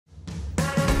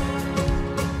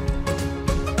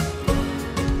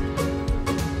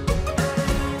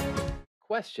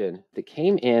question that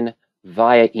came in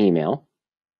via email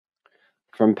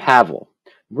from Pavol.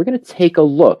 We're going to take a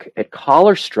look at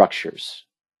collar structures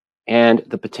and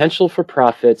the potential for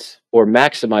profits or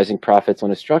maximizing profits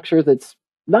on a structure that's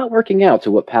not working out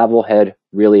to what Pavol had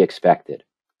really expected.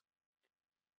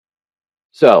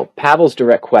 So Pavol's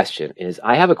direct question is,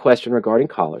 I have a question regarding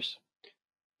collars.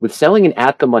 With selling an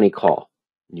at-the-money call,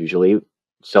 usually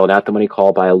sell an at-the-money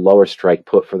call by a lower strike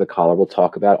put for the collar. We'll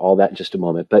talk about all that in just a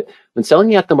moment. But when selling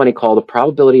the at-the-money call, the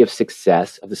probability of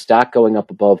success of the stock going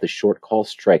up above the short call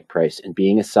strike price and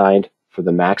being assigned for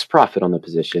the max profit on the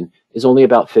position is only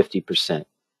about 50%.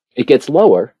 It gets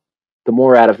lower the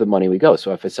more out of the money we go.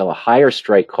 So if I sell a higher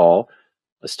strike call,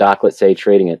 a stock, let's say,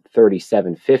 trading at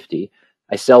 37.50,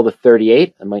 I sell the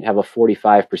 38, I might have a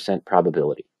 45%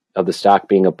 probability of the stock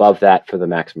being above that for the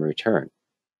maximum return.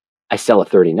 I sell a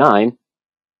 39,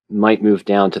 might move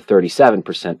down to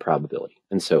 37% probability,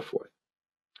 and so forth.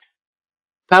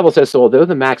 Pavol says, so although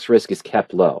the max risk is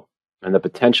kept low and the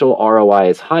potential ROI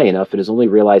is high enough, it is only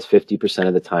realized 50%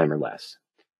 of the time or less.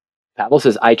 Pavol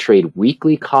says, I trade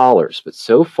weekly collars, but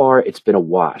so far it's been a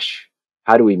wash.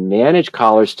 How do we manage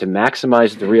collars to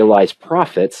maximize the realized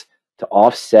profits to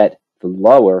offset the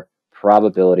lower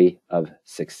probability of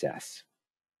success?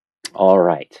 All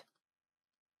right.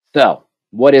 So,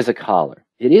 what is a collar?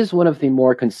 It is one of the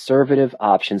more conservative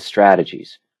option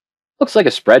strategies. Looks like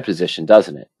a spread position,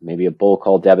 doesn't it? Maybe a bull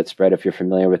call debit spread if you're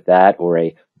familiar with that, or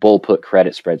a bull put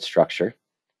credit spread structure.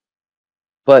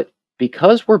 But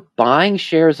because we're buying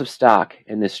shares of stock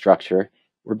in this structure,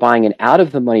 we're buying an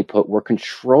out-of-the-money put, we're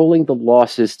controlling the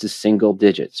losses to single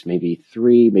digits, maybe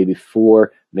 3, maybe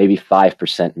 4, maybe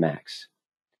 5% max.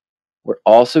 We're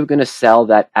also going to sell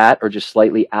that at or just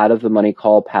slightly out-of-the-money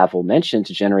call Pavol mentioned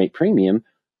to generate premium,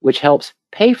 which helps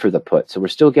pay for the put. So we're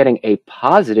still getting a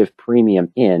positive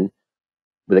premium in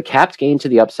with a capped gain to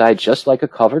the upside, just like a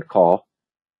covered call,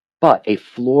 but a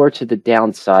floor to the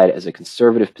downside as a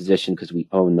conservative position because we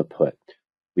own the put.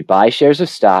 We buy shares of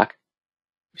stock,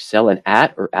 we sell an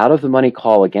at or out-of-the-money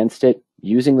call against it.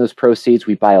 Using those proceeds,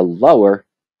 we buy a lower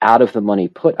out-of-the-money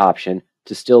put option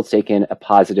to still take in a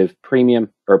positive premium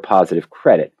or a positive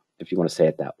credit, if you want to say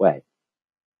it that way.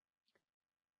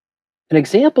 An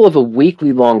example of a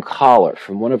weekly long collar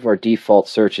from one of our default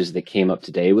searches that came up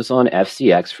today was on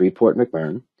FCX, Freeport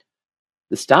McMoRan.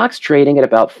 The stock's trading at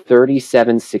about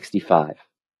 37.65.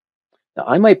 Now,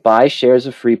 I might buy shares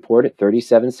of Freeport at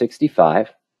 37.65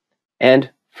 and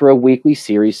for a weekly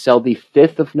series, sell the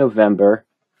 5th of November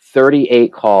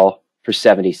 38 call for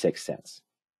 76 cents.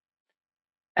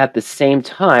 At the same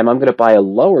time, I'm going to buy a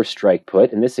lower strike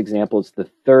put. In this example, it's the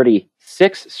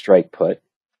 36 strike put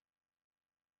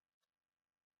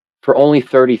for only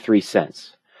 33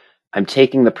 cents. I'm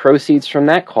taking the proceeds from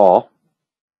that call,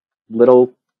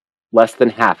 little less than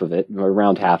half of it, or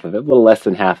around half of it, a little less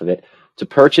than half of it, to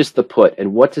purchase the put.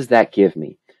 And what does that give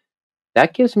me?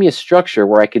 That gives me a structure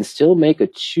where I can still make a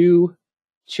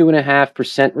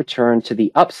 2.5% return to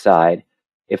the upside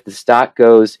if the stock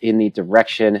goes in the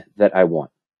direction that I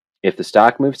want. If the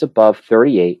stock moves above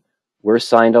 38, we're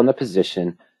assigned on the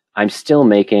position, I'm still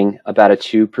making about a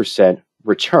 2%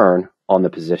 return on the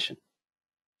position.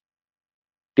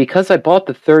 Because I bought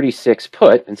the 36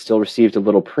 put and still received a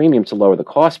little premium to lower the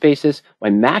cost basis, my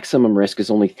maximum risk is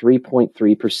only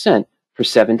 3.3% for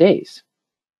 7 days.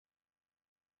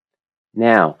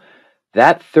 Now,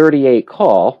 that 38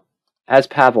 call, as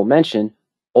Pavol mentioned,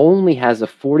 only has a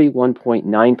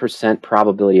 41.9%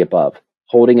 probability above,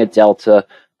 holding a delta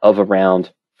of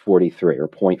around 43 or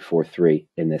 0.43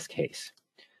 in this case.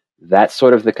 That's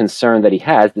sort of the concern that he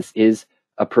has. This is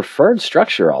a preferred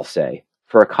structure, I'll say,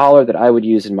 for a collar that I would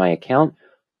use in my account,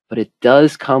 but it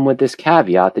does come with this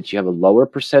caveat that you have a lower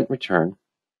percent return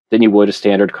than you would a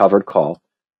standard covered call.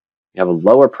 You have a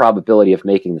lower probability of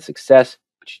making the success,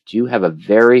 but you do have a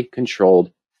very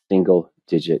controlled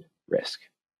single-digit risk.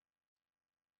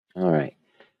 All right.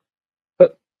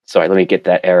 Sorry, let me get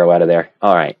that arrow out of there.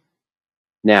 All right.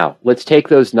 Now, let's take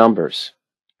those numbers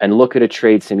and look at a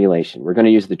trade simulation. We're going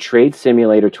to use the trade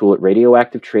simulator tool at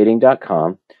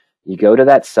radioactivetrading.com. You go to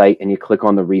that site and you click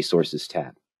on the resources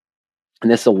tab. And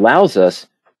this allows us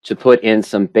to put in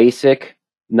some basic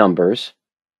numbers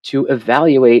to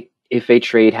evaluate if a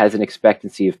trade has an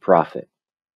expectancy of profit.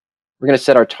 We're going to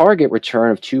set our target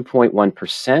return of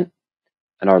 2.1%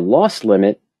 and our loss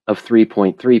limit of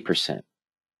 3.3%.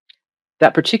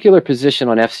 That particular position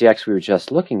on FCX we were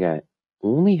just looking at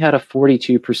only had a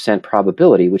 42%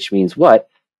 probability, which means what?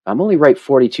 If I'm only right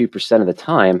 42% of the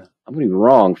time, I'm going to be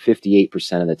wrong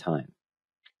 58% of the time.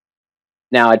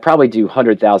 Now, I'd probably do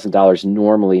 $100,000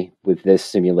 normally with this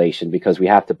simulation because we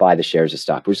have to buy the shares of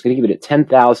stock. We're just going to give it at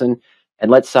 $10,000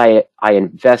 And let's say I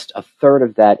invest a third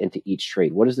of that into each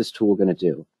trade. What is this tool going to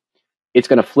do? It's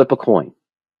going to flip a coin.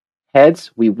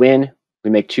 Heads, we win, we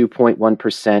make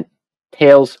 2.1%.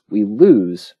 Tails, we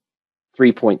lose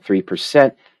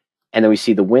 3.3%. And then we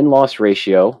see the win-loss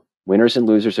ratio, winners and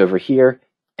losers over here,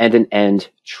 and an end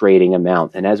trading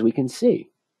amount. And as we can see,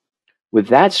 with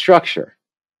that structure,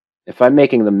 if I'm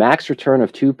making the max return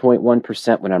of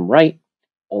 2.1% when I'm right,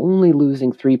 only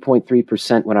losing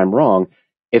 3.3% when I'm wrong,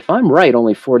 if I'm right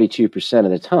only 42%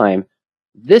 of the time,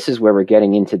 this is where we're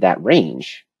getting into that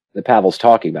range that Pavol's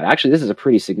talking about. Actually, this is a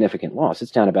pretty significant loss.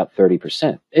 It's down about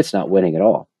 30%. It's not winning at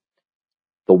all.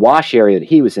 The wash area that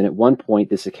he was in, at one point,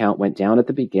 this account went down at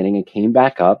the beginning and came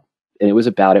back up, and it was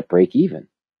about at break even.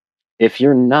 If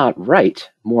you're not right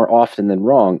more often than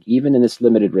wrong, even in this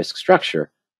limited risk structure,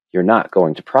 you're not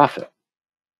going to profit.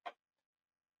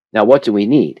 Now, what do we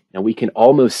need? Now, we can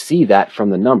almost see that from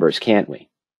the numbers, can't we?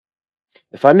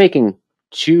 If I'm making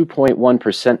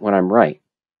 2.1% when I'm right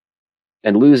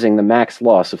and losing the max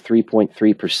loss of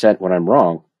 3.3% when I'm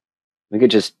wrong, we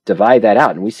could just divide that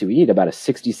out and we see we need about a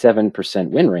 67%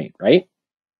 win rate, right?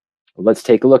 Well, let's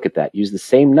take a look at that. Use the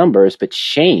same numbers, but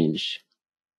change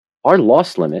our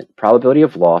loss limit, probability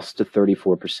of loss, to 34%.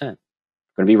 We're going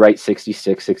to be right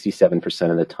 66,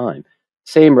 67% of the time.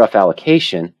 Same rough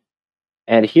allocation.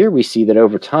 And here we see that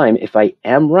over time, if I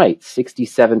am right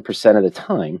 67% of the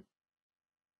time,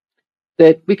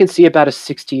 that we can see about a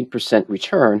 16%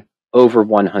 return over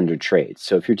 100 trades.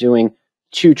 So if you're doing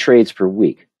 2 trades per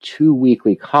week, 2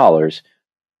 weekly collars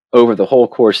over the whole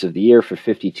course of the year for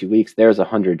 52 weeks, there's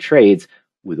 100 trades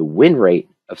with a win rate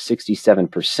of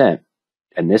 67%.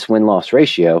 And this win-loss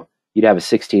ratio, you'd have a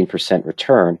 16%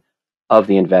 return of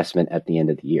the investment at the end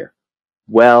of the year.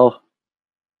 Well,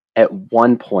 at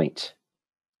one point,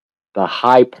 the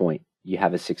high point, you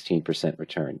have a 16%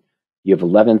 return. You have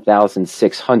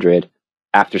 11,600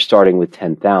 after starting with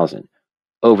 10,000.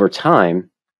 Over time,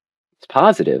 it's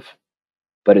positive,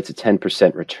 but it's a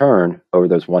 10% return over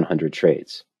those 100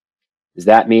 trades. Is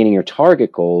that meeting your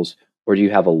target goals, or do you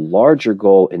have a larger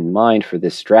goal in mind for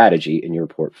this strategy in your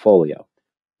portfolio?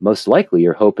 Most likely,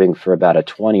 you're hoping for about a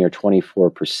 20 or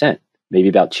 24%, maybe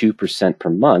about 2% per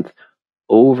month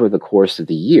over the course of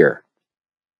the year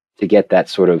to get that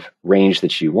sort of range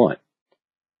that you want.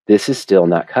 This is still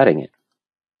not cutting it.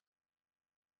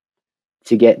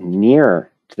 To get nearer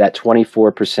to that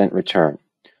 24% return,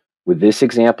 with this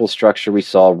example structure we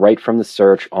saw right from the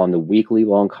search on the weekly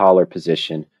long collar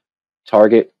position,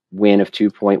 target win of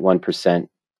 2.1%,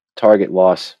 target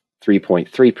loss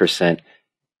 3.3%.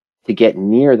 To get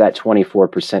near that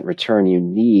 24% return, you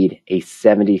need a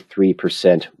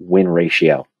 73% win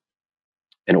ratio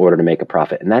in order to make a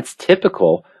profit. And that's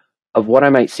typical of what I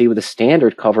might see with a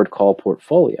standard covered call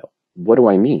portfolio. What do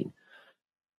I mean?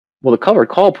 Well, the covered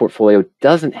call portfolio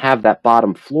doesn't have that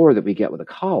bottom floor that we get with a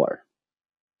collar.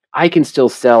 I can still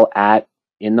sell at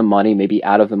in the money, maybe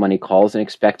out of the money calls, and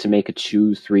expect to make a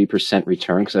 2-3%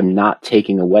 return because I'm not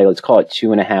taking away, let's call it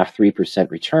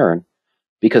 2.5-3% return,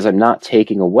 because I'm not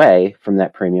taking away from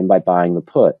that premium by buying the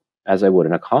put as I would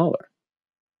in a collar.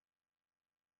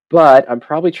 But I'm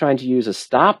probably trying to use a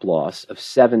stop loss of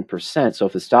 7%. So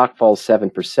if the stock falls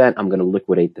 7%, I'm going to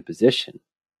liquidate the position.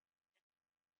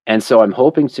 And so I'm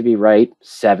hoping to be right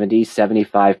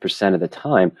 70-75% of the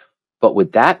time. But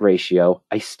with that ratio,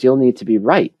 I still need to be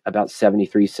right about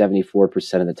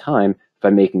 73-74% of the time if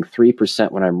I'm making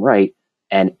 3% when I'm right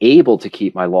and able to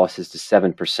keep my losses to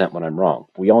 7% when I'm wrong.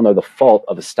 We all know the fault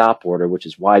of a stop order, which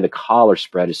is why the collar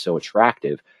spread is so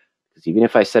attractive. Because even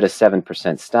if I set a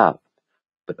 7% stop,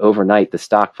 but overnight the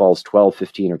stock falls 12,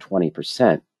 15, or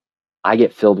 20%, I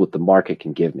get filled with the market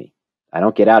can give me. I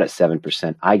don't get out at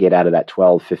 7%. I get out of that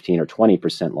 12, 15, or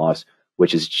 20% loss,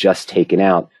 which is just taken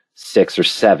out 6 or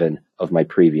 7 of my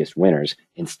previous winners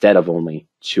instead of only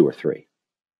 2 or 3.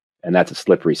 And that's a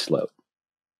slippery slope.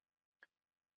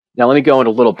 Now, let me go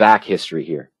into a little back history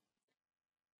here.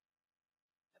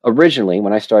 Originally,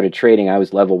 when I started trading, I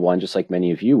was level 1, just like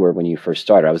many of you were when you first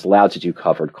started. I was allowed to do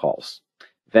covered calls.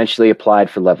 Eventually applied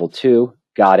for level 2,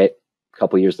 got it a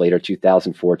couple years later,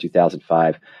 2004,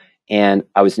 2005. And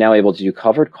I was now able to do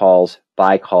covered calls,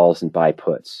 buy calls, and buy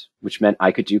puts, which meant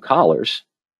I could do collars.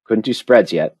 Couldn't do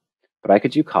spreads yet, but I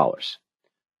could do collars.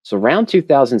 So around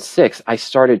 2006, I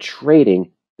started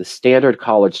trading the standard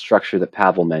college structure that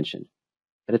Pavol mentioned.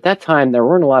 But at that time, there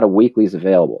weren't a lot of weeklies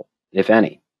available, if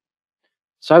any.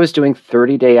 So I was doing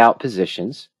 30-day out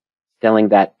positions, selling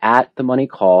that at the money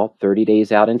call, 30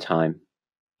 days out in time,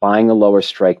 buying the lower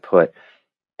strike put.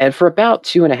 And for about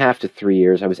 2.5 to 3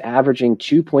 years, I was averaging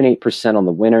 2.8% on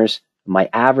the winners. My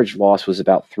average loss was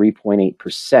about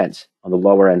 3.8% on the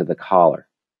lower end of the collar.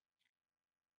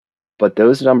 But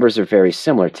those numbers are very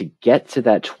similar. To get to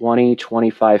that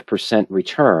 20-25%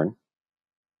 return,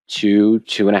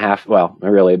 2.5, well,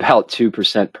 really about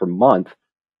 2% per month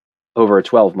over a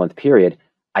 12-month period,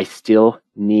 I still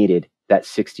needed that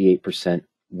 68%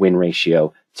 win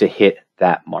ratio to hit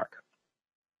that mark.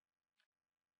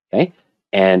 Okay?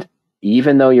 And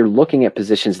even though you're looking at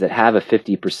positions that have a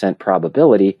 50%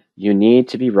 probability, you need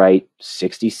to be right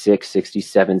 66,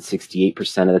 67,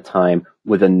 68% of the time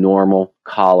with a normal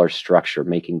collar structure,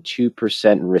 making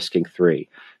 2% and risking 3%,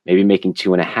 maybe making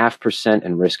 2.5%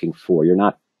 and risking 4%. You're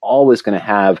not always going to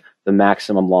have the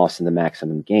maximum loss and the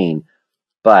maximum gain,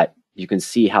 but you can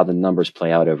see how the numbers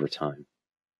play out over time.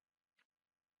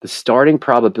 The starting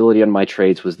probability on my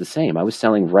trades was the same. I was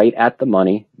selling right at the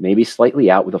money, maybe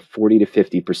slightly out with a 40 to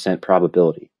 50%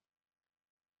 probability.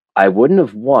 I wouldn't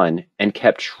have won and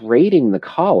kept trading the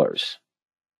collars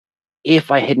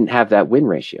if I didn't have that win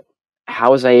ratio.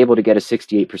 How was I able to get a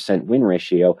 68% win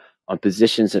ratio on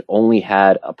positions that only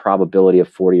had a probability of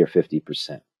 40 or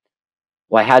 50%?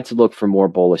 Well, I had to look for more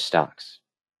bullish stocks.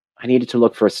 I needed to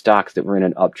look for stocks that were in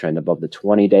an uptrend above the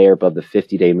 20-day or above the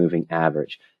 50-day moving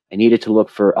average. I needed to look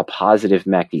for a positive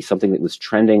MACD, something that was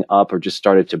trending up or just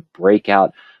started to break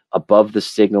out above the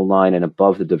signal line and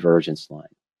above the divergence line.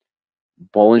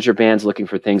 Bollinger Bands, looking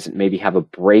for things that maybe have a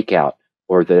breakout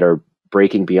or that are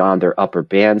breaking beyond their upper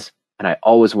bands. And I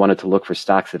always wanted to look for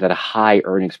stocks that had a high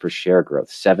earnings per share growth,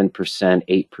 7%,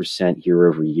 8% year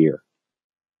over year.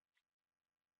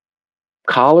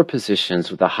 Collar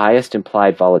positions with the highest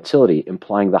implied volatility,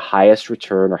 implying the highest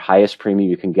return or highest premium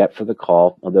you can get for the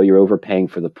call, although you're overpaying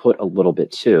for the put a little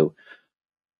bit too,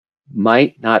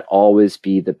 might not always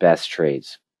be the best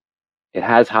trades. It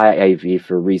has high IV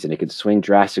for a reason. It can swing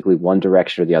drastically one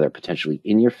direction or the other, potentially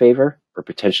in your favor or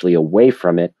potentially away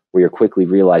from it, where you're quickly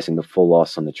realizing the full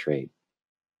loss on the trade.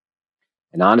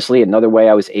 And honestly, another way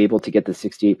I was able to get the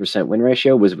 68% win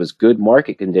ratio was good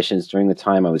market conditions during the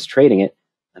time I was trading it.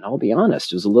 And I'll be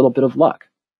honest, it was a little bit of luck.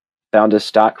 Found a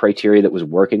stock criteria that was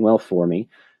working well for me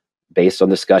based on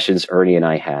discussions Ernie and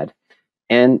I had.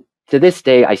 And to this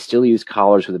day, I still use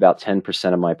collars with about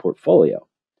 10% of my portfolio.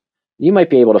 You might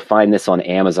be able to find this on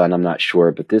Amazon, I'm not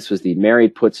sure, but this was the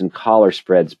Married Puts and Collar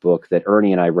Spreads book that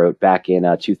Ernie and I wrote back in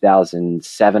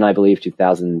 2007, I believe,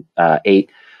 2008,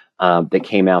 that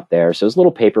came out there. So it was a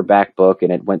little paperback book,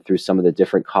 and it went through some of the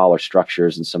different collar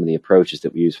structures and some of the approaches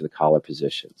that we use for the collar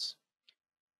positions.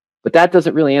 But that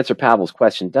doesn't really answer Pavel's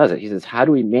question, does it? He says, how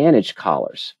do we manage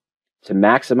collars to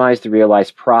maximize the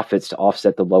realized profits to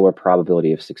offset the lower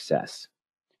probability of success?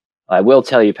 I will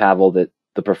tell you, Pavol, that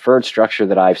the preferred structure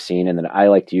that I've seen and that I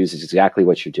like to use is exactly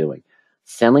what you're doing.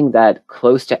 Selling that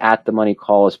close to at the money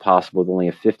call as possible with only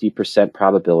a 50%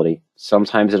 probability.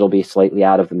 Sometimes it'll be slightly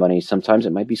out of the money. Sometimes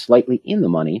it might be slightly in the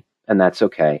money, and that's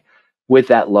okay, with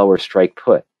that lower strike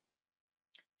put.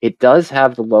 It does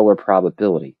have the lower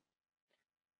probability.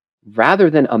 Rather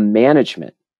than a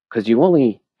management, because you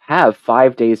only have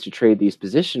 5 days to trade these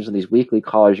positions and these weekly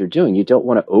collars you're doing, you don't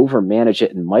want to overmanage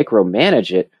it and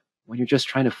micromanage it when you're just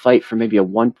trying to fight for maybe a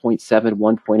 1.7,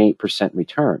 1.8%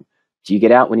 return. Do you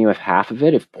get out when you have half of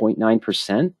it, if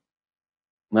 0.9%?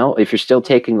 Well, if you're still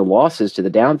taking the losses to the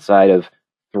downside of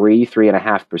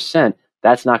 3.5%,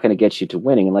 that's not going to get you to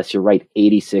winning unless you're right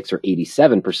 86 or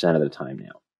 87% of the time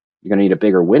now. You're going to need a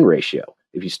bigger win ratio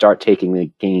if you start taking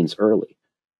the gains early.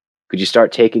 Could you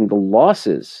start taking the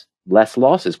losses, less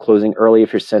losses, closing early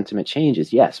if your sentiment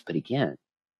changes? Yes, but again,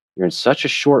 you're in such a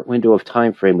short window of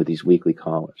time frame with these weekly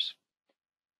collars.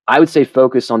 I would say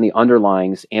focus on the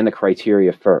underlyings and the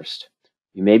criteria first.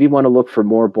 You maybe want to look for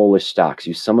more bullish stocks.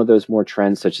 Use some of those more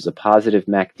trends, such as a positive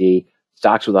MACD,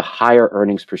 stocks with a higher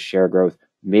earnings per share growth,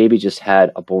 maybe just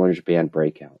had a Bollinger Band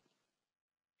breakout.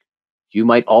 You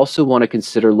might also want to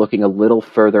consider looking a little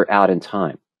further out in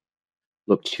time.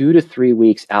 Look 2 to 3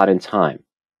 weeks out in time.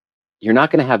 You're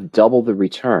not going to have double the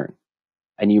return,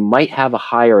 and you might have a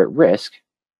higher at risk,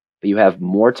 but you have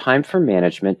more time for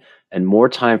management and more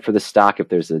time for the stock. If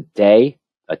there's a day,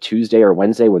 a Tuesday or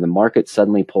Wednesday where the market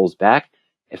suddenly pulls back,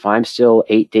 if I'm still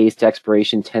 8 days to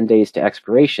expiration, 10 days to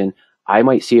expiration, I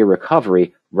might see a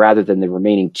recovery rather than the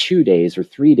remaining 2 days or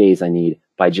 3 days I need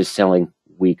by just selling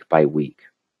week by week.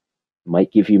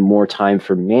 Might give you more time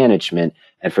for management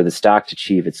and for the stock to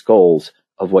achieve its goals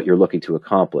of what you're looking to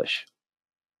accomplish.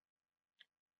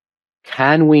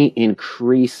 Can we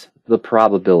increase the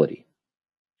probability?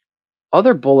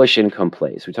 Other bullish income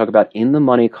plays, we talk about in the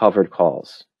money covered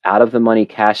calls, out of the money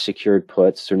cash secured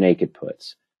puts or naked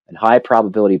puts, and high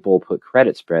probability bull put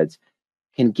credit spreads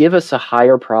can give us a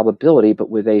higher probability but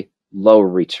with a lower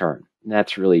return. And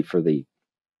that's really for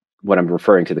what I'm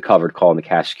referring to, the covered call and the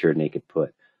cash secured naked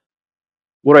put.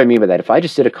 What do I mean by that? If I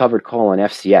just did a covered call on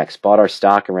FCX, bought our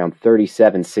stock around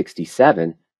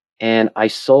 37.67, and I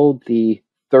sold the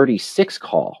 36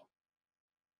 call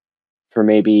for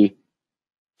maybe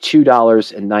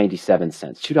 $2.97,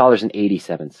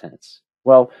 $2.87.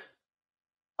 Well,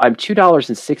 I'm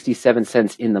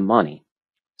 $2.67 in the money.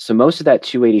 So most of that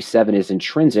 287 is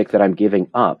intrinsic that I'm giving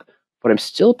up, but I'm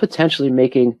still potentially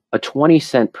making a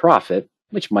 20-cent profit,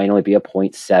 which might only be a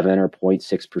 0.7 or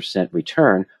 0.6%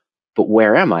 return. But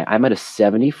where am I? I'm at a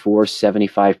 74,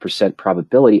 75%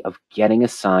 probability of getting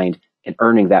assigned and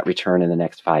earning that return in the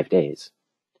next 5 days.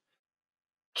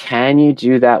 Can you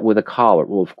do that with a collar?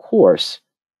 Well, of course,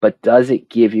 but does it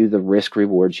give you the risk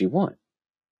rewards you want?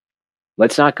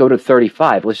 Let's not go to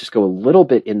 35. Let's just go a little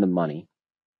bit in the money.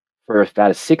 For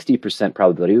about a 60%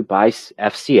 probability, we buy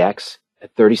FCX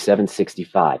at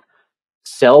 37.65.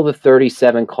 Sell the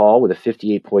 37 call with a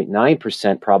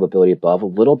 58.9% probability above, a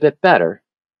little bit better.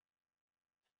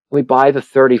 We buy the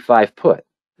 35 put.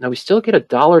 Now we still get a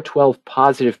 $1.12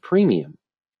 positive premium.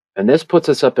 And this puts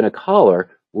us up in a collar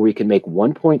where we can make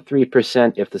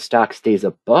 1.3% if the stock stays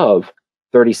above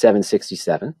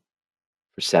 37.67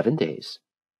 for 7 days.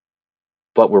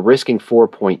 But we're risking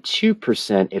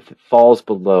 4.2% if it falls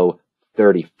below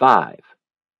 35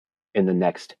 in the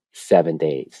next 7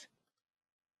 days.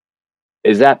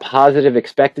 Is that positive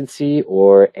expectancy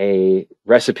or a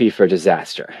recipe for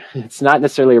disaster? It's not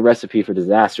necessarily a recipe for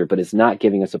disaster, but it's not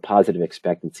giving us a positive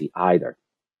expectancy either.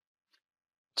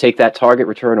 Take that target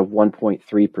return of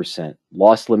 1.3%,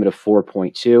 loss limit of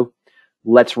 4.2.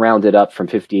 Let's round it up from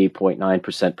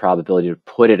 58.9% probability to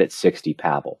put it at 60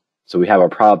 Pavol. So we have our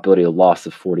probability of loss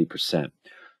of 40%.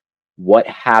 What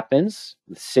happens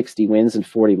with 60 wins and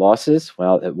 40 losses?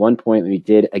 Well, at one point we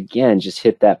did, again, just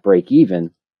hit that break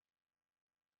even.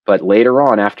 But later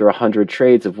on, after 100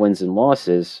 trades of wins and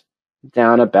losses,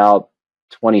 down about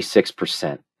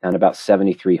 26%, down about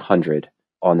 7,300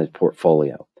 on the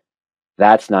portfolio.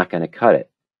 That's not going to cut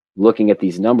it. Looking at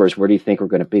these numbers, where do you think we're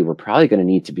going to be? We're probably going to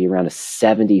need to be around a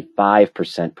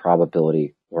 75%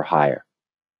 probability or higher.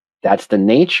 That's the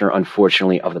nature,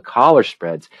 unfortunately, of the collar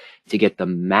spreads. To get the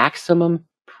maximum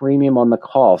premium on the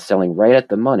call, selling right at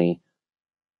the money,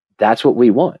 that's what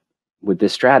we want with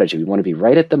this strategy. We want to be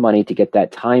right at the money to get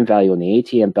that time value on the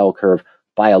ATM bell curve,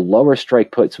 buy a lower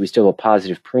strike put so we still have a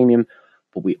positive premium,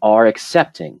 but we are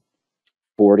accepting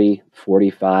 40,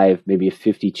 45, maybe a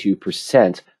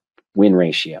 52% win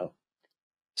ratio.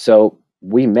 So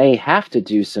we may have to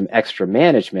do some extra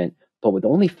management, but with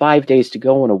only 5 days to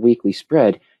go on a weekly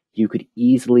spread, you could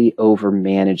easily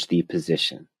overmanage the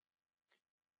position.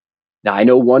 Now, I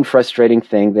know one frustrating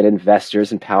thing that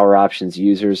investors and power options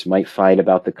users might find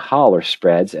about the collar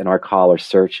spreads and our collar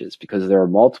searches, because there are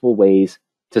multiple ways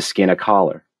to skin a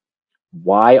collar.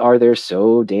 Why are there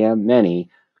so damn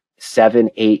many 7,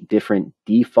 8 different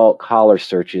default collar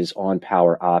searches on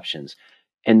power options?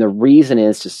 And the reason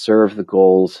is to serve the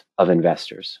goals of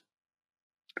investors.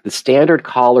 The standard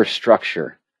collar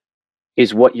structure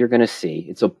is what you're going to see.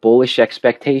 It's a bullish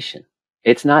expectation.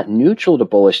 It's not neutral to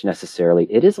bullish necessarily.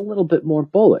 It is a little bit more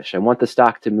bullish. I want the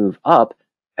stock to move up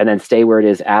and then stay where it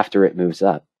is after it moves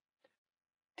up.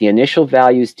 The initial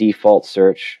values default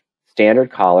search,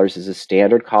 standard collars, is a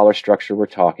standard collar structure we're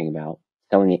talking about.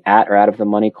 Selling the at or out of the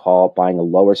money call, buying a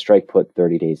lower strike put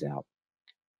 30 days out.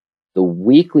 The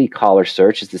weekly collar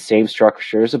search is the same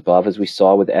structure as above as we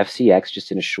saw with FCX,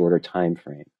 just in a shorter time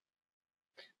frame.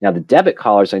 Now, the debit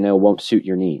collars I know won't suit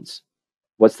your needs.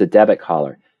 What's the debit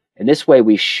collar? And this way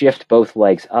we shift both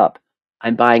legs up.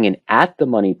 I'm buying an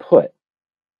at-the-money put,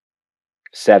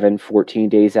 7, 14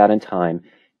 days out in time,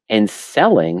 and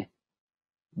selling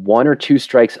 1 or 2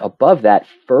 strikes above that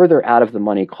further out of the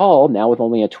money call, now with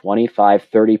only a 25,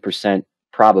 30%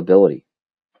 probability.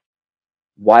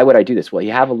 Why would I do this? Well,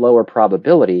 you have a lower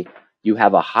probability. You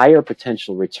have a higher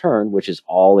potential return, which is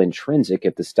all intrinsic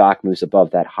if the stock moves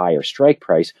above that higher strike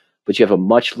price, but you have a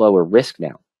much lower risk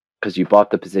now because you bought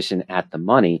the position at the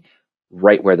money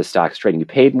right where the stock's trading. You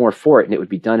paid more for it and it would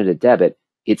be done at a debit.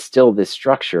 It's still this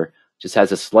structure, just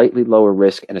has a slightly lower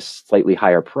risk and a slightly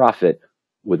higher profit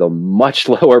with a much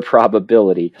lower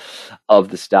probability of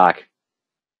the stock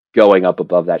going up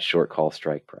above that short call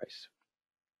strike price.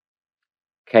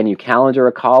 Can you calendar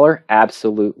a collar?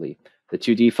 Absolutely. The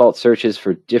 2 default searches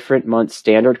for different month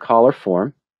standard collar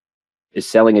form is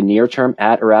selling a near-term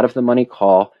at or out of the money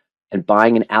call and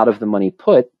buying an out of the money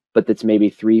put, but that's maybe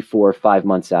 3, 4, 5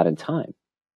 months out in time.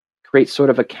 Create sort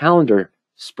of a calendar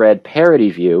spread parity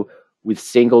view with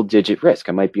single digit risk.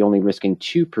 I might be only risking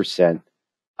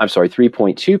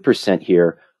 3.2%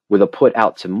 here with a put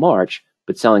out to March,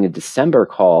 but selling a December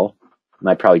call,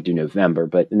 might probably do November,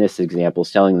 but in this example,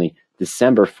 selling the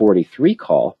December 43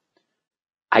 call,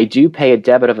 I do pay a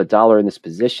debit of $1 in this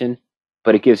position,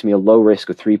 but it gives me a low risk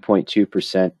of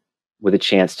 3.2% with a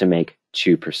chance to make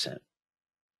 2%.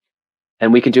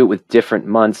 And we can do it with different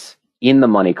months in the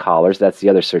money collars. That's the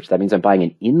other search. That means I'm buying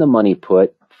an in the money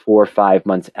put 4 or 5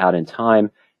 months out in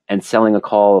time and selling a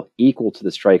call equal to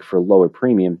the strike for a lower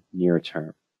premium near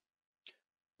term.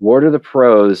 What are the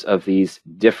pros of these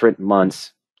different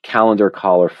months calendar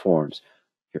collar forms?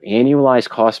 Your annualized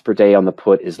cost per day on the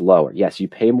put is lower. Yes, you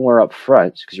pay more up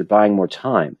front because you're buying more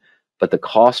time, but the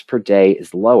cost per day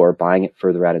is lower buying it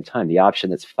further out in time. The option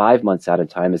that's 5 months out in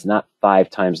time is not 5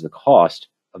 times the cost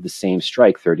of the same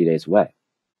strike 30 days away.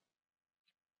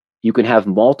 You can have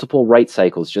multiple right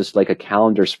cycles, just like a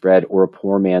calendar spread or a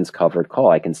poor man's covered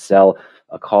call. I can sell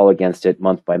a call against it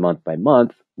month by month by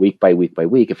month, week by week by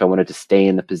week, if I wanted to stay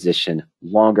in the position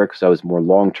longer because I was more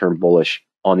long-term bullish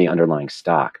on the underlying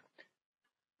stock.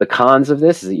 The cons of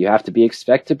this is that you have to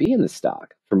expect to be in the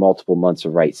stock for multiple months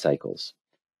of right cycles.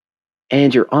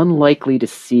 And you're unlikely to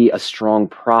see a strong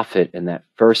profit in that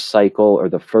first cycle or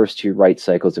the first 2 right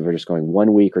cycles if we're just going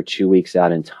 1 week or 2 weeks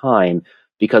out in time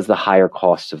because the higher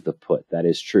cost of the put. That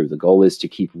is true. The goal is to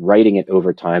keep writing it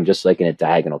over time, just like in a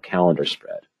diagonal calendar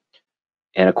spread.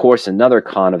 And of course, another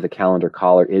con of the calendar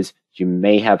collar is you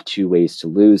may have 2 ways to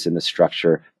lose in the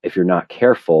structure if you're not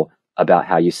careful about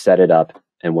how you set it up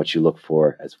and what you look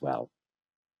for as well.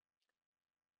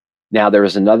 Now, there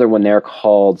is another one there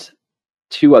called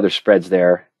 2 other spreads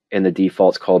there in the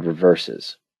defaults called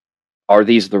reverses. Are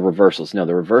these the reversals? No,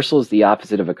 the reversal is the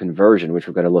opposite of a conversion, which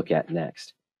we're going to look at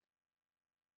next.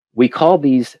 We call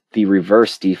these the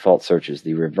reverse default searches,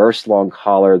 the reverse long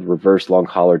collar, the reverse long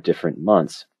collar different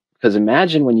months. Because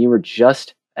imagine when you were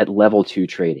just at level 2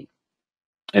 trading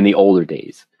in the older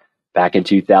days, back in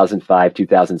 2005,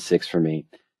 2006 for me,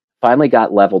 finally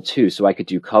got level 2 so I could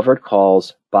do covered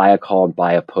calls, buy a call, and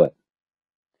buy a put.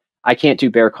 I can't do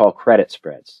bear call credit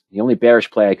spreads. The only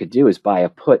bearish play I could do is buy a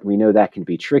put. We know that can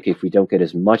be tricky if we don't get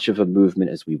as much of a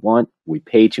movement as we want. We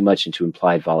pay too much into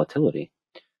implied volatility.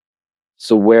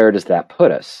 So where does that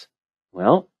put us?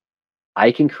 Well,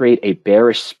 I can create a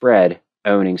bearish spread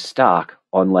owning stock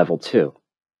on level 2.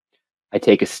 I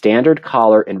take a standard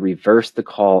collar and reverse the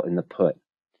call in the put.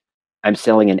 I'm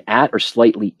selling an at or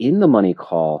slightly in the money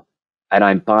call, and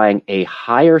I'm buying a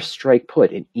higher strike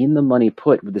put, an in the money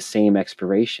put with the same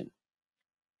expiration.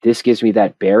 This gives me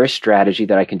that bearish strategy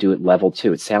that I can do at level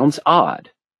 2. It sounds odd,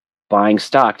 buying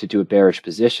stock to do a bearish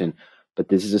position, but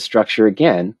this is a structure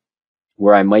again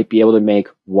where I might be able to make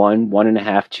 1,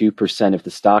 1.5%, 2% if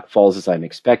the stock falls as I'm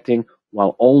expecting,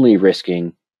 while only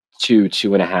risking 2,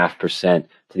 2.5%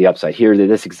 to the upside. Here,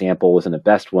 this example wasn't the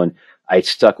best one. I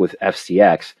stuck with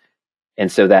FCX,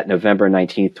 and so that November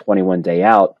 19th, 21 day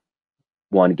out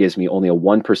one gives me only a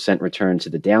 1% return to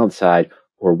the downside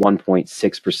or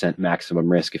 1.6% maximum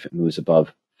risk if it moves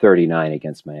above 39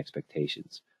 against my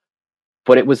expectations.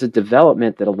 But it was a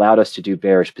development that allowed us to do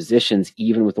bearish positions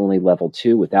even with only level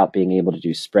 2 without being able to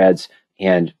do spreads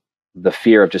and the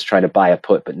fear of just trying to buy a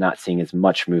put but not seeing as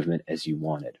much movement as you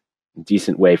wanted. A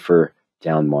decent way for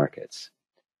down markets.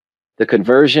 The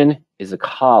conversion is a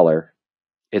collar.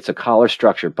 It's a collar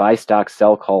structure. Buy stock,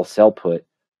 sell call, sell put.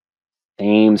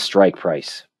 Same strike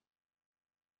price.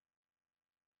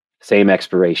 Same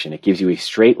expiration. It gives you a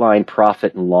straight line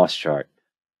profit and loss chart.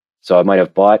 So I might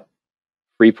have bought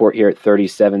Freeport here at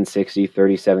 37.60,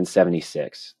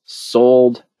 37.76.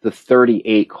 Sold the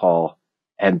 38 call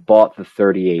and bought the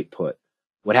 38 put.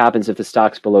 What happens if the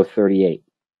stock's below 38?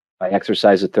 I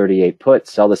exercise the 38 put,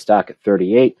 sell the stock at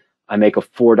 38, I make a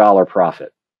 $4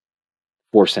 profit,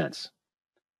 4 cents.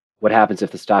 What happens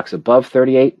if the stock's above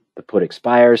 38? The put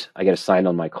expires, I get assigned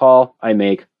on my call, I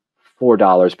make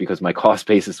 $4 because my cost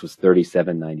basis was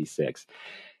 $37.96.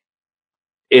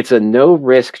 It's a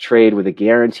no-risk trade with a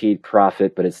guaranteed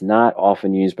profit, but it's not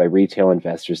often used by retail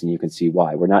investors, and you can see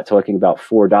why. We're not talking about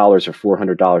 $4 or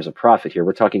 $400 of profit here.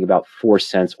 We're talking about 4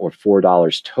 cents or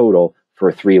 $4 total for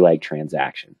a 3-leg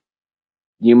transaction.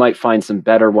 You might find some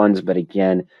better ones, but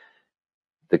again,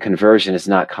 the conversion is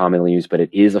not commonly used, but it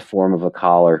is a form of a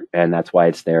collar, and that's why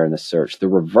it's there in the search. The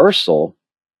reversal,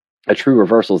 a true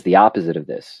reversal, is the opposite of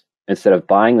this. Instead of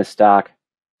buying the stock,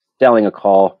 selling a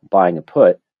call, buying a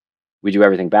put, we do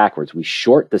everything backwards. We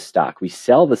short the stock, we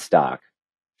sell the stock,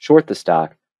 short the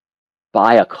stock,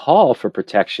 buy a call for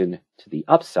protection to the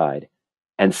upside,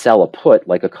 and sell a put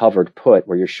like a covered put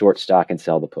where you short stock and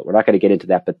sell the put. We're not going to get into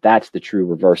that, but that's the true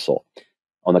reversal.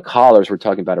 On the collars, we're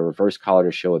talking about a reverse collar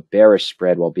to show a bearish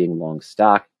spread while being long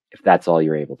stock, if that's all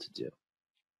you're able to do.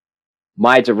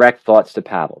 My direct thoughts to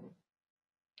Pavol.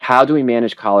 How do we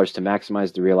manage collars to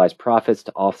maximize the realized profits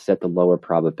to offset the lower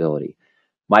probability?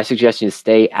 My suggestion is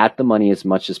stay at the money as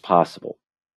much as possible,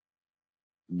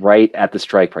 right at the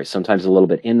strike price. Sometimes a little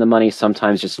bit in the money,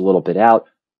 sometimes just a little bit out,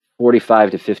 45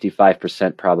 to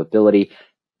 55% probability.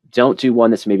 Don't do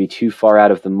one that's maybe too far out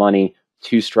of the money,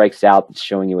 2 strikes out, that's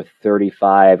showing you a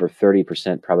 35 or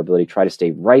 30% probability. Try to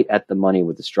stay right at the money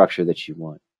with the structure that you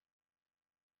want.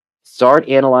 Start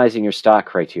analyzing your stock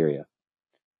criteria.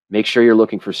 Make sure you're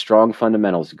looking for strong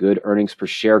fundamentals, good earnings per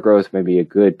share growth, maybe a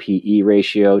good PE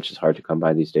ratio, which is hard to come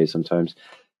by these days sometimes.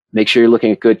 Make sure you're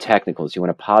looking at good technicals. You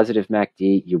want a positive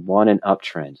MACD. You want an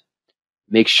uptrend.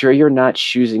 Make sure you're not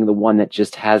choosing the one that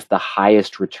just has the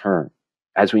highest return.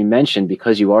 As we mentioned,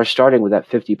 because you are starting with that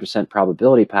 50%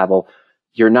 probability, Pavol,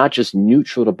 you're not just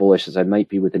neutral to bullish as I might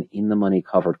be with an in-the-money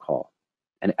covered call,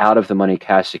 an out-of-the-money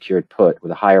cash secured put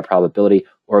with a higher probability,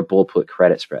 or a bull put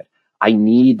credit spread. I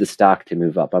need the stock to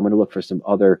move up. I'm going to look for some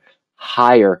other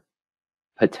higher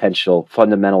potential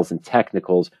fundamentals and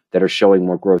technicals that are showing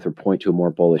more growth or point to a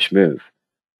more bullish move.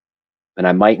 And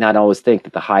I might not always think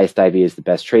that the highest IV is the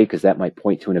best trade because that might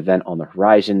point to an event on the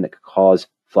horizon that could cause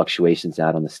fluctuations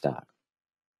out on the stock.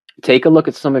 Take a look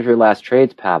at some of your last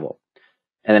trades, Pavol.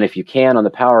 And then if you can, on the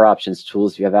power options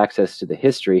tools, if you have access to the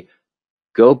history,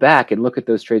 go back and look at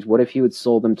those trades. What if you had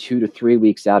sold them 2 to 3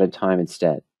 weeks out in time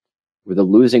instead? Were the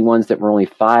losing ones that were only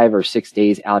 5 or 6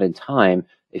 days out in time,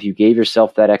 if you gave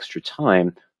yourself that extra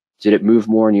time, did it move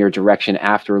more in your direction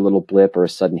after a little blip or a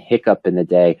sudden hiccup in the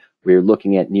day where you're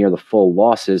looking at near the full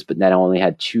losses, but then only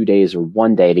had 2 days or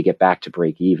 1 day to get back to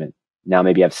break even? Now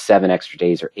maybe you have 7 extra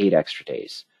days or 8 extra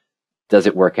days. Does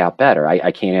it work out better?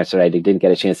 I can't answer that. I didn't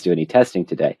get a chance to do any testing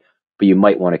today, but you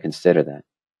might want to consider that.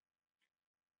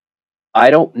 I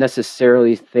don't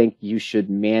necessarily think you should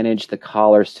manage the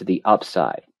collars to the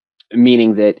upside,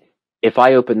 meaning that if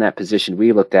I open that position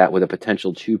we looked at with a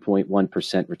potential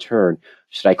 2.1% return,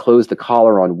 should I close the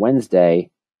collar on Wednesday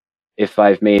if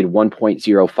I've made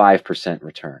 1.05%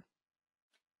 return?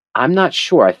 I'm not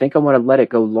sure. I think I want to let it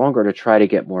go longer to try to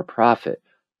get more profit.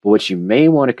 But what you may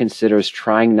want to consider is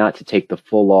trying not to take the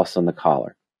full loss on the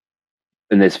collar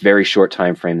in this very short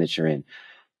time frame that you're in.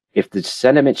 If the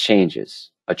sentiment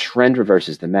changes, a trend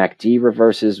reverses, the MACD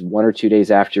reverses 1 or 2 days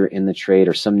after in the trade,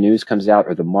 or some news comes out,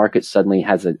 or the market suddenly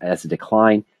has a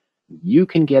decline, you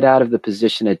can get out of the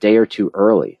position a day or two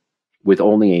early with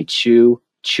only a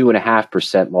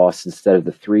 2.5% loss instead of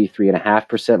the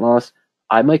 3.5% loss.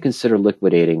 I might consider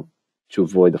liquidating to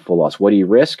avoid the full loss. What do you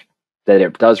risk? That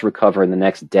it does recover in the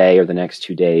next day or the next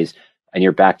 2 days, and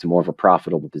you're back to more of a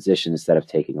profitable position instead of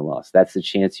taking a loss. That's the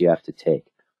chance you have to take.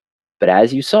 But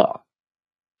as you saw,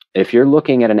 if you're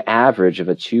looking at an average of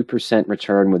a 2%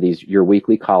 return with your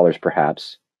weekly collars,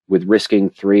 perhaps, with risking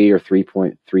 3 or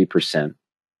 3.3%,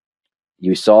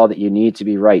 you saw that you need to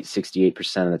be right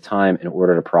 68% of the time in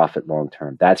order to profit long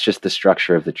term. That's just the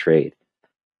structure of the trade.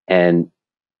 And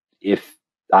if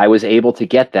I was able to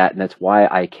get that, and that's why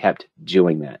I kept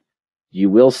doing that. You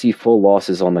will see full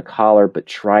losses on the collar, but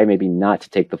try maybe not to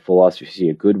take the full loss. If you see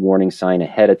a good warning sign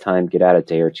ahead of time, get out a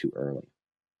day or two early.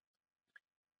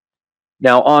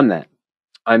 Now on that,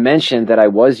 I mentioned that I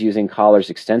was using collars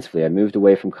extensively. I moved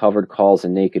away from covered calls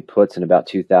and naked puts in about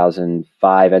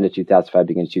 2005, end of 2005,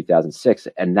 beginning of 2006,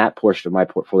 and that portion of my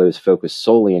portfolio is focused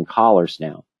solely in collars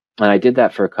now. And I did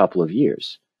that for a couple of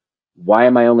years. Why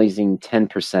am I only using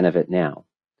 10% of it now?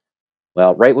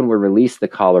 Well, right when we released the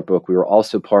collar book, we were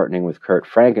also partnering with Kurt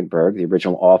Frankenberg, the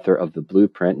original author of The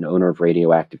Blueprint and owner of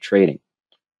Radioactive Trading.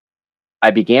 I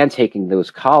began taking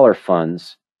those collar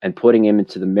funds and putting them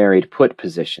into the married put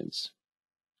positions.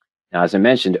 Now, as I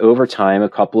mentioned, over time, a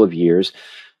couple of years,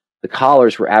 the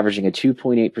collars were averaging a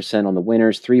 2.8% on the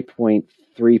winners,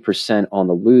 3.3% on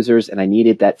the losers, and I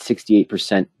needed that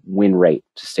 68% win rate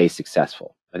to stay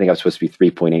successful. I think I was supposed to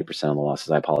be 3.8% on the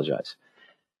losses. I apologize.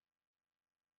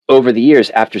 Over the years,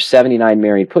 after 79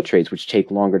 married put trades, which take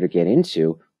longer to get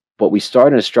into, but we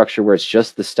start in a structure where it's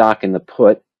just the stock and the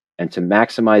put, and to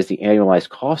maximize the annualized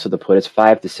cost of the put, it's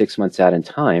 5 to 6 months out in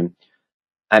time.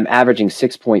 I'm averaging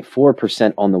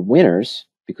 6.4% on the winners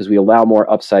because we allow more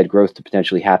upside growth to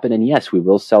potentially happen. And yes, we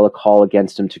will sell a call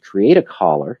against them to create a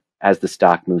collar as the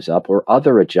stock moves up, or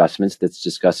other adjustments that's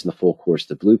discussed in the full course of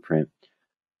the blueprint.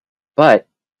 But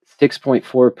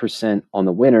 6.4% on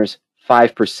the winners,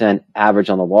 5% average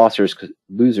on the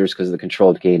losers because of the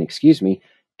controlled gain,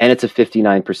 and it's a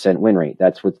 59% win rate.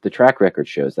 That's what the track record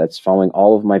shows. That's following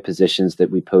all of my positions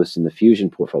that we post in the Fusion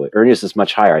portfolio. Ernest is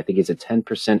much higher. I think he's a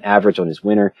 10% average on his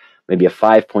winner, maybe a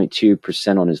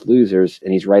 5.2% on his losers,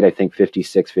 and he's right, I think,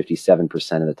 56,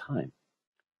 57% of the time.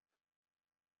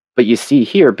 But you see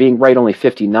here, being right only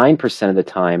 59% of the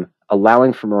time,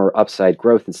 allowing for more upside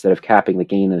growth instead of capping the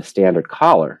gain in a standard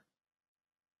collar,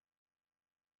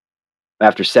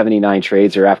 after 79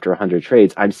 trades or after 100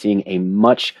 trades, I'm seeing a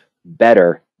much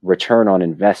better return on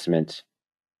investment,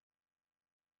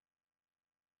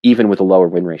 even with a lower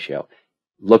win ratio.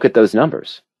 Look at those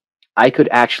numbers. I could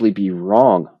actually be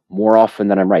wrong more often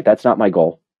than I'm right. That's not my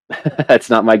goal. That's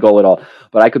not my goal at all.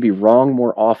 But I could be wrong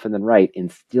more often than right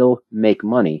and still make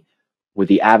money with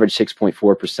the average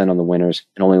 6.4% on the winners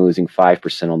and only losing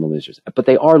 5% on the losers. But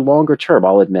they are longer term,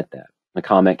 I'll admit that. My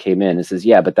comment came in and says,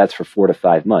 yeah, but that's for 4 to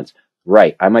 5 months.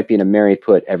 Right. I might be in a married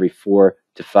put every 4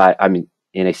 to 5. I mean,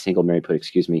 in a single married put,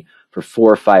 excuse me, for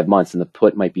 4 or 5 months, and the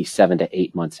put might be 7 to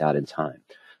 8 months out in time.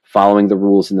 Following the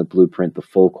rules in the blueprint, the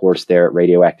full course there at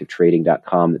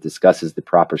radioactivetrading.com that discusses the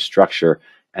proper structure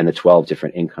and the 12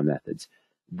 different income methods.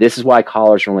 This is why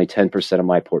collars are only 10% of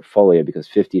my portfolio, because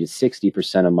 50 to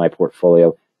 60% of my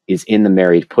portfolio is in the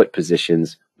married put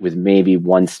positions, with maybe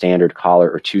 1 standard collar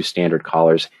or 2 standard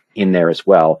collars in there as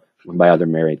well with my other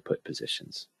married put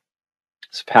positions.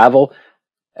 So Pavol,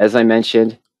 as I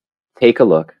mentioned, take a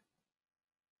look.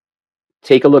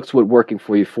 Take a look to what's working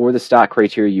for you for the stock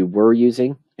criteria you were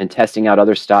using and testing out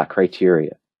other stock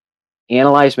criteria.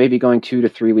 Analyze maybe going 2 to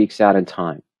 3 weeks out in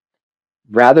time.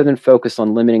 Rather than focus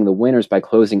on limiting the winners by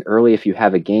closing early if you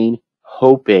have a gain,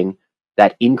 hoping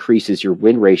that increases your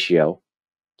win ratio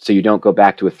so you don't go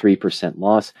back to a 3%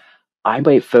 loss, I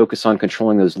might focus on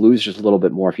controlling those losers a little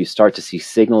bit more. If you start to see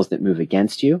signals that move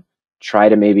against you, try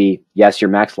to maybe, yes, your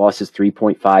max loss is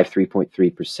 3.5,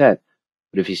 3.3%,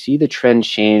 but if you see the trend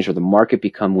change or the market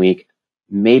become weak,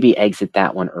 maybe exit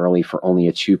that one early for only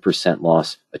a 2%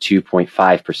 loss, a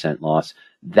 2.5% loss.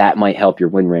 That might help your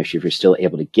win ratio if you're still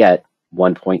able to get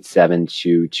 1.7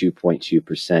 to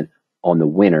 2.2% on the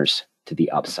winners to the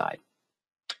upside.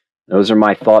 Those are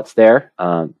my thoughts there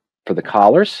for the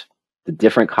collars, the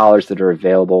different collars that are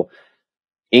available.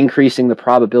 Increasing the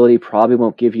probability probably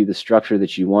won't give you the structure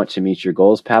that you want to meet your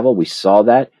goals, Pavol. We saw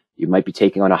that. You might be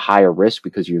taking on a higher risk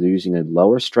because you're using a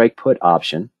lower strike put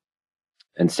option,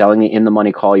 and selling it in the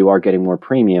money call, you are getting more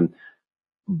premium,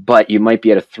 but you might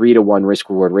be at a 3 to 1 risk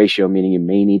reward ratio, meaning you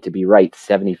may need to be right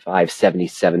 75,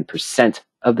 77%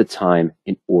 of the time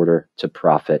in order to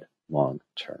profit long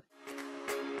term.